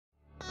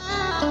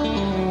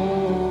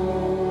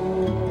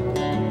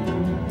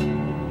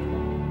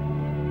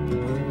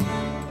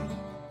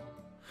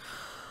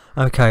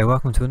Okay,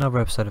 welcome to another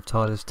episode of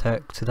Tyler's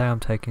Tech. Today I'm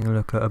taking a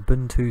look at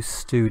Ubuntu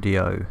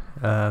Studio.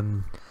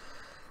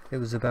 It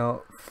was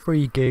about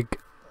 3 gig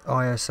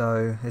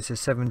ISO. This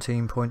is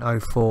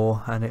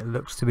 17.04 and it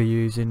looks to be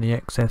using the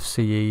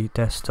XFCE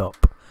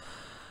desktop.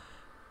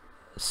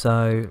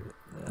 So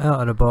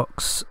out of the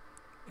box,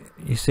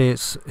 you see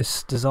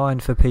it's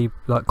designed for people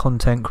like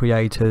content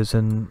creators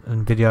and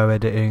video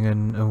editing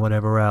and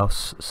whatever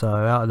else. So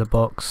out of the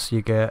box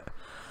you get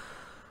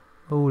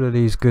all of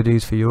these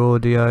goodies for your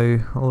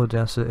audio,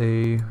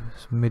 Audacity,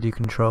 some MIDI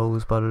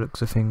controls by the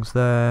looks of things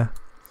there,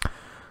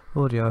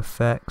 audio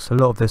effects, a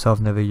lot of this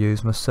I've never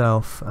used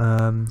myself,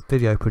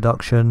 video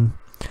production,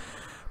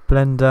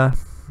 Blender,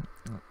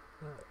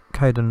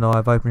 Caden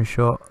Live,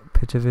 OpenShot,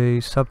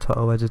 PTV,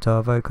 subtitle editor,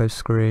 Voco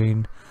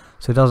screen.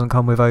 So it doesn't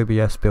come with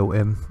OBS built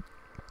in.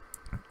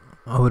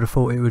 I would have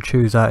thought it would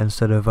choose that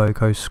instead of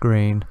Voco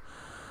screen.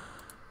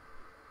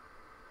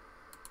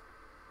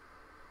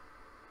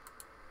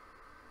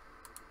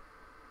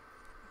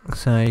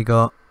 So you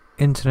got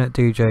Internet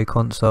DJ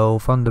console,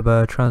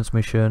 Thunderbird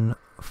transmission,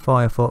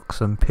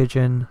 Firefox and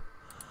Pigeon,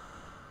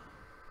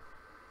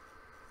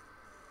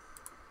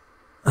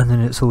 and then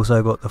it's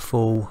also got the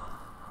full,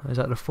 is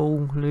that the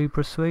full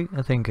Libra suite?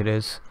 I think it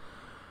is.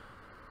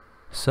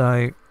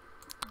 So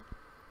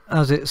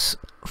as it's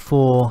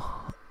for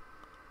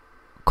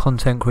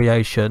content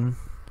creation,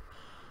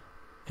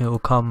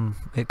 it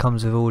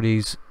comes with all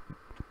these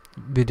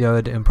video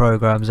editing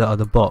programs out of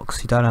the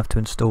box. You don't have to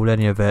install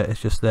any of it,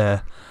 it's just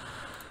there.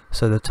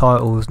 So the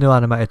titles, new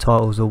animated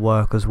titles will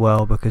work as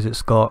well because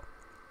it's got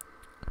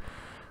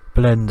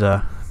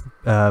Blender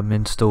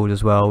installed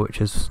as well,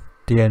 which is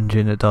the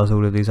engine that does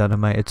all of these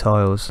animated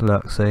tiles.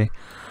 Look, see,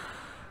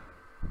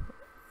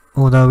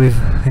 although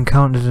we've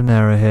encountered an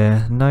error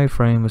here, no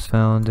frame was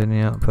found in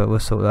the output. We'll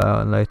sort that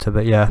out later,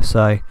 but yeah,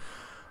 so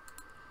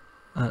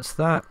that's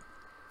that.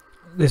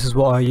 This is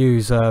what I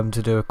use to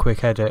do a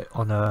quick edit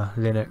on a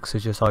Linux,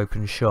 is just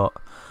OpenShot.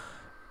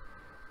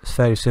 It's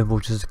fairly simple,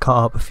 just cut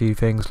up a few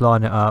things,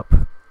 line it up,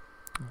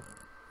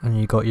 and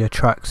you got your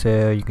tracks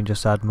here. You can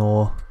just add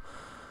more.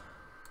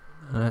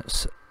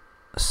 Let's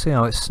see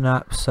how it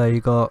snaps. So you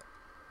got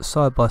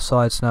side by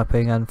side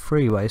snapping and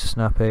freeway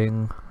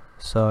snapping.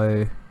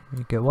 So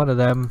you get one of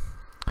them,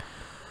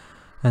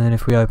 and then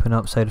if we open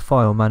up, say, the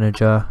file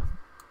manager,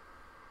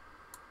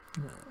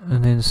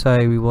 and then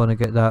say we want to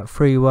get that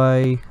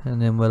freeway, and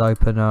then we'll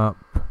open up,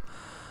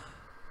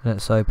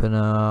 let's open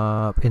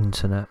up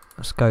internet.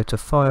 Let's go to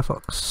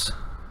Firefox.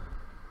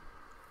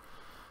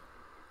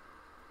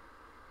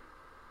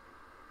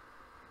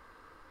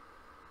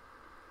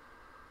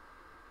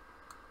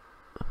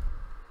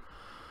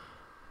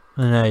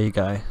 And there you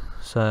go.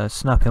 So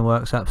snapping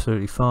works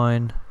absolutely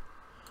fine.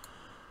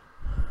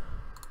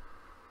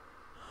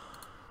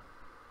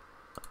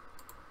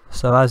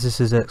 So as this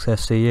is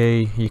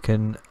XFCE, you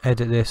can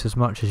edit this as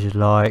much as you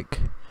like.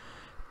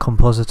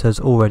 Compositor's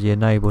already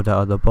enabled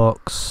out of the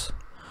box.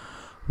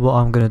 What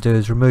I'm going to do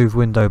is remove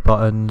window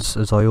buttons,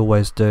 as I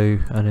always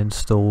do, and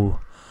install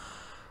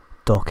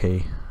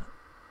Docky.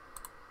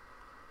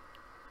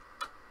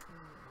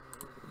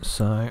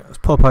 So let's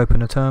pop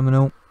open a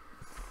terminal.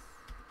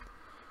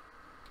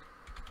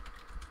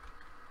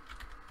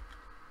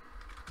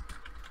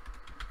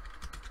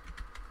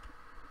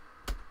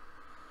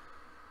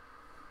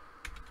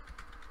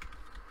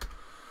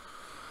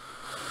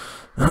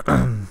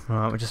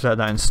 Right, we'll just let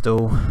that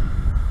install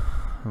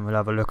and we'll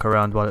have a look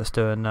around while it's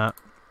doing that.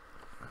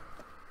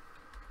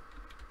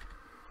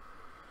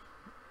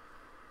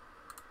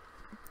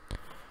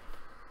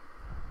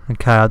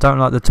 Okay, I don't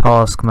like the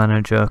task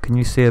manager. Can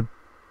you see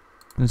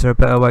is there a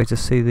better way to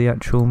see the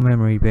actual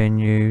memory being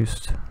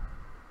used?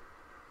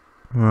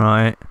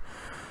 Right,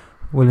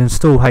 we'll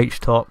install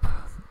HTOP.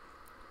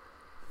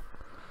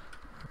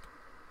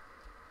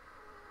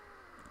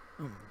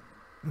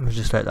 We'll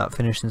just let that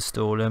finish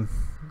installing.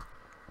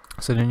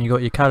 So then you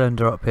got your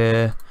calendar up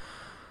here,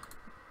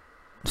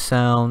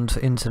 sound,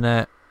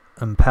 internet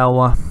and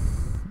power.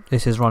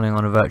 This is running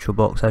on a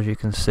VirtualBox, as you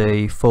can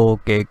see, 4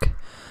 gig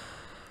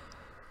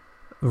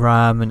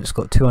RAM, and it's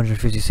got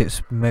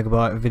 256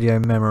 megabyte video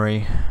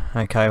memory.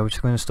 Okay, we're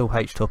just going to install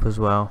HTOP as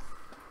well.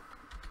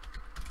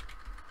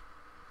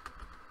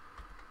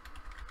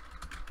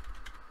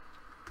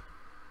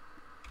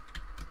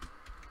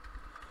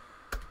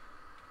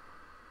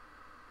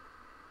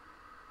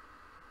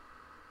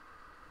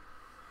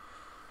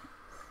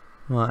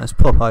 Right, let's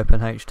pop open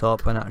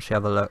HTOP and actually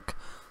have a look.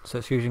 So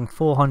it's using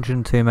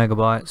 402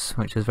 megabytes,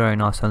 which is very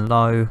nice and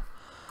low.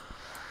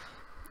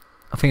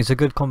 I think it's a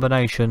good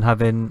combination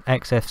having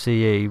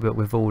XFCE but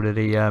with all of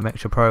the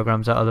extra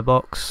programs out of the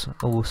box.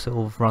 All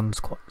sort of runs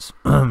quite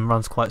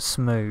runs quite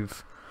smooth.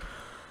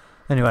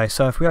 Anyway,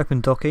 so if we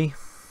open Docky,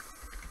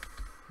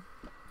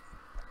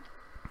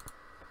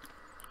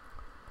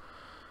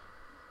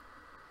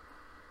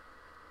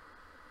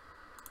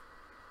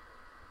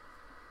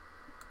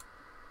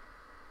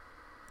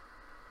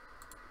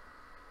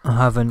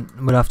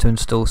 We'll have to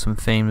install some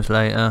themes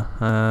later.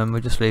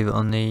 We'll just leave it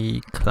on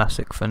the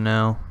classic for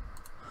now.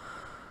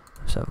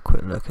 Let's have a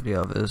quick look at the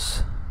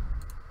others.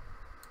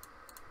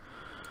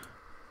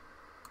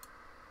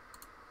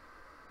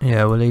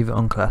 Yeah, we'll leave it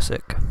on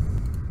classic.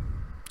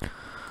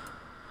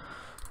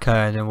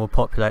 Okay, and then we'll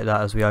populate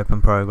that as we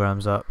open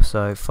programs up.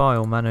 So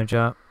file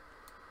manager,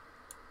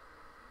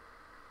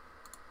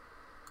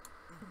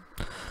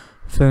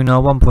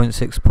 Funa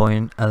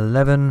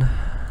 1.6.11.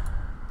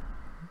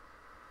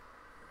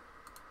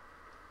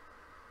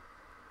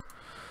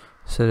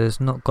 So there's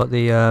not got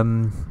the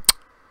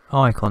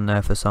icon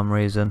there for some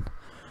reason.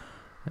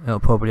 It'll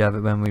probably have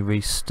it when we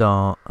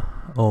restart,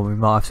 or we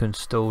might have to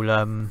install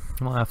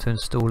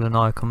an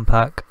icon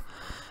pack.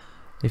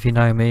 If you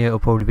know me, it'll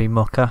probably be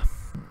Mocha.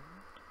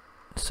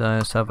 So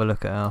let's have a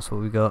look at else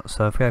what we got.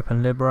 So if we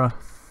open Libra,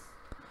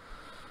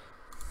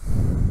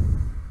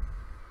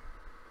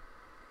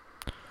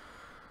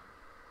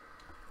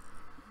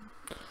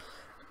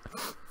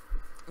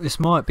 this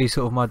might be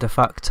sort of my de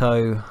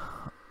facto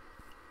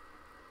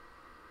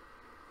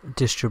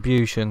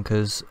distribution,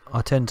 because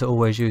I tend to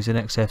always use an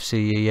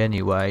XFCE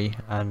anyway,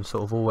 and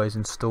sort of always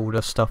install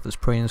the stuff that's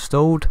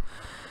pre-installed,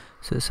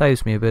 so it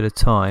saves me a bit of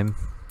time.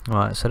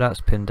 Right, so that's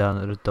pinned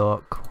down to the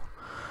dock.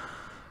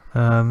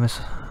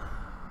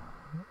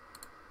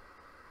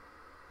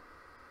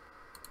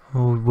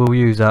 We'll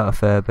use that a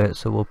fair bit,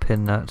 so we'll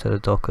pin that to the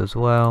dock as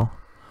well.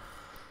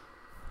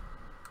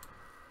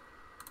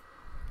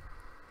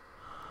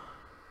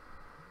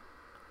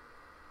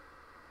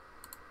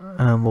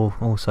 And we'll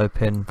also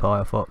pin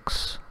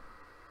Firefox.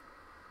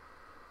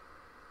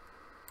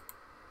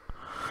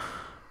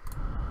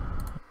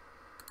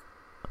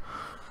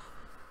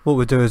 What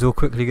we'll do is we'll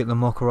quickly get the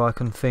Mocha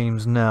icon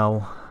themes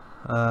now.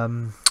 I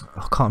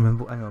can't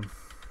remember, hang on.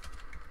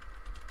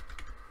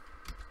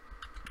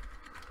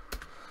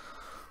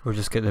 We'll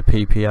just get the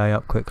PPA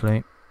up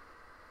quickly.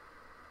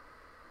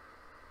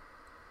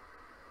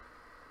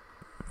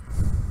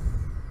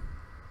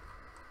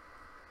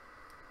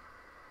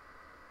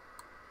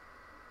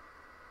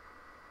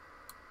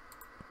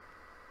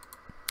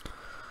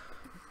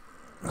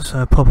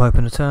 So pop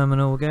open the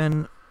terminal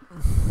again,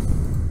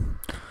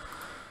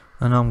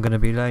 and I'm going to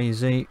be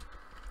lazy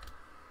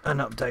and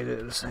update it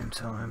at the same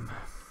time.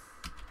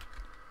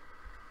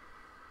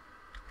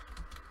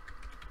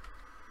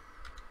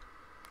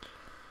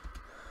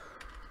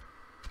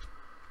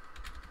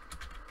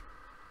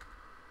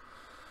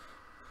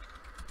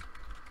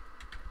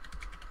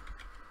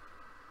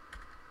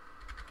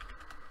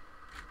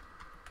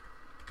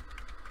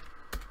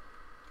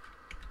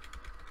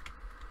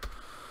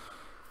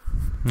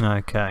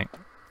 Okay.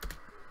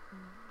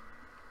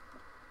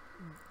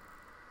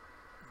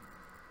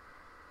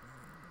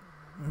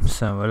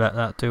 So we'll let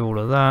that do all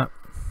of that.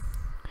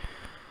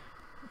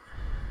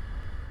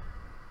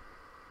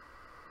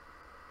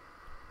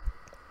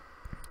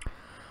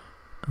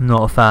 I'm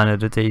not a fan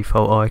of the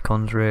default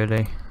icons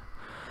really.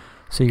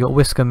 So you got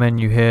Whisker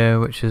Menu here,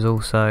 which is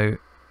also,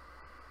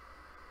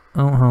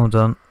 oh hold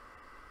on,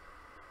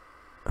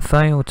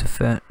 fail to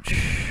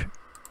fetch.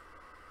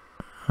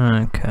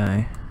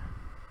 Okay.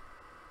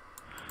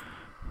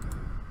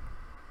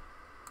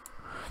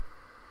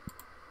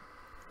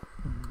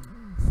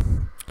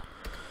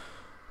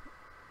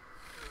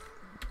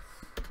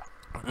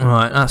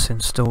 Right, that's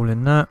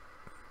installing that.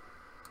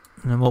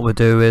 And then what we'll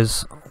do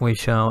is we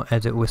shall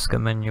edit Whisker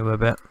Menu a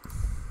bit.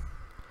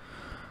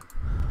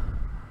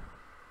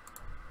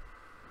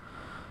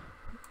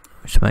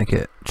 Which make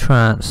it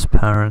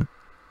transparent.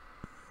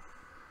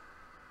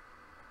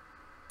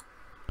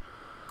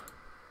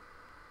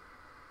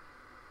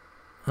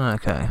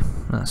 Okay,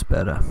 that's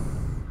better.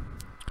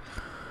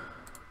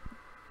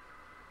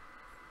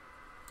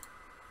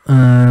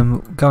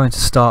 Going to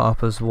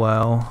startup as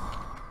well,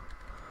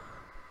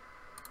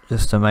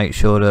 just to make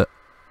sure that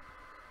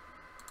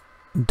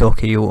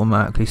Docky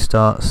automatically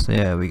starts.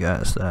 There we go,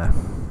 it's there.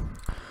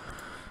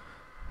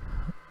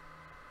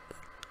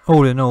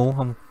 All in all,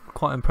 I'm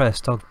quite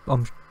impressed.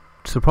 I'm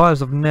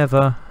surprised I've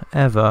never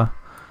ever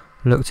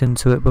looked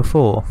into it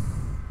before.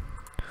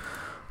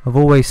 I've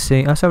always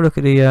seen, let's have a look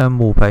at the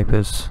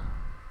wallpapers.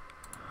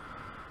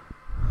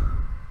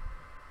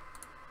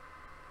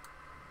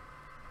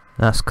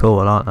 That's cool,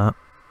 I like that.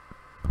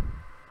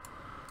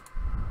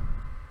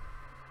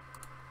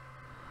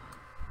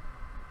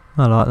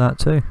 I like that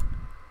too.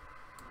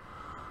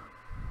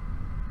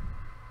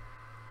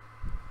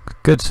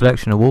 Good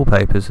selection of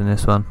wallpapers in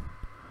this one.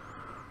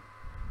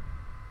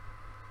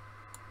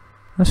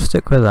 Let's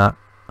stick with that.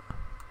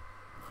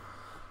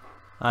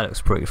 That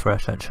looks pretty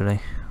fresh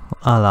actually.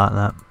 I like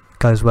that.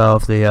 Goes well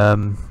with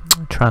the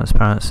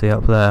transparency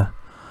up there.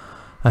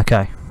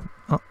 Okay.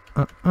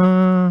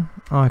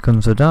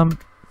 Icons are done.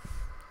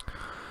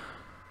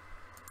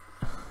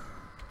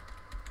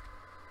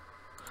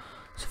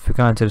 So if we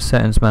go into the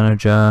settings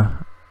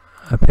manager,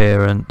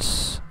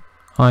 appearance,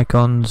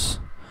 icons,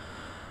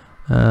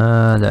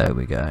 there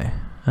we go.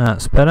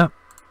 That's better.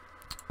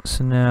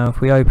 So now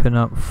if we open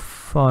up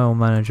file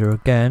manager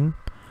again,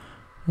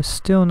 it's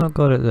still not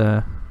got it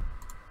there.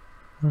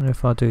 I wonder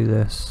if I do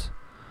this.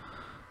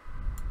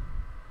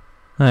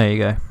 There you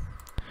go.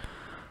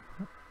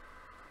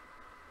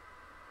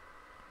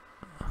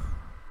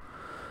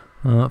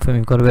 I think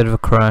we've got a bit of a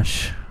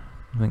crash.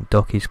 I think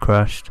Docky's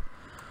crashed.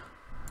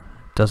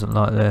 Doesn't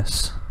like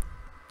this.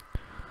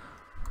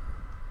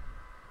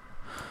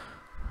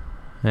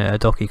 Yeah,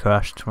 Docky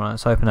crashed. Right,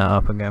 let's open that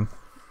up again.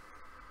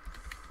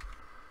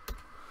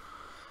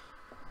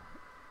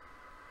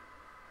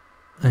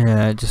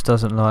 Yeah, it just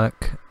doesn't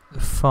like the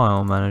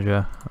file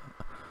manager.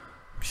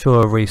 I'm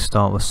sure a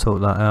restart will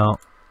sort that out.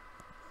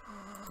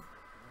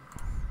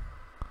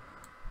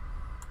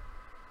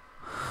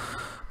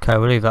 Okay,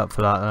 we'll leave that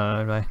for that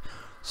anyway.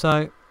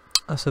 So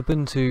that's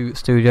Ubuntu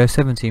Studio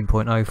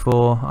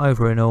 17.04.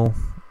 Over in all,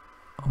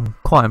 I'm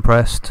quite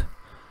impressed,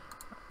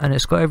 and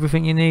it's got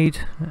everything you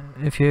need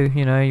if you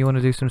want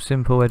to do some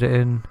simple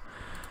editing.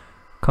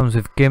 Comes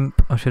with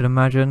GIMP, I should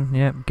imagine.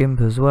 Yep, GIMP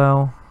as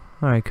well.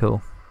 Very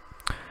cool.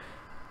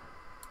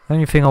 The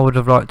only thing I would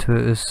have liked to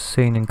have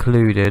seen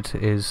included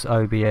is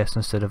OBS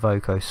instead of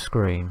Voco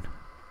Screen.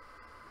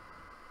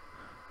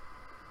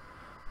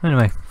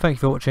 Anyway, thank you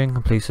for watching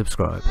and please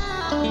subscribe.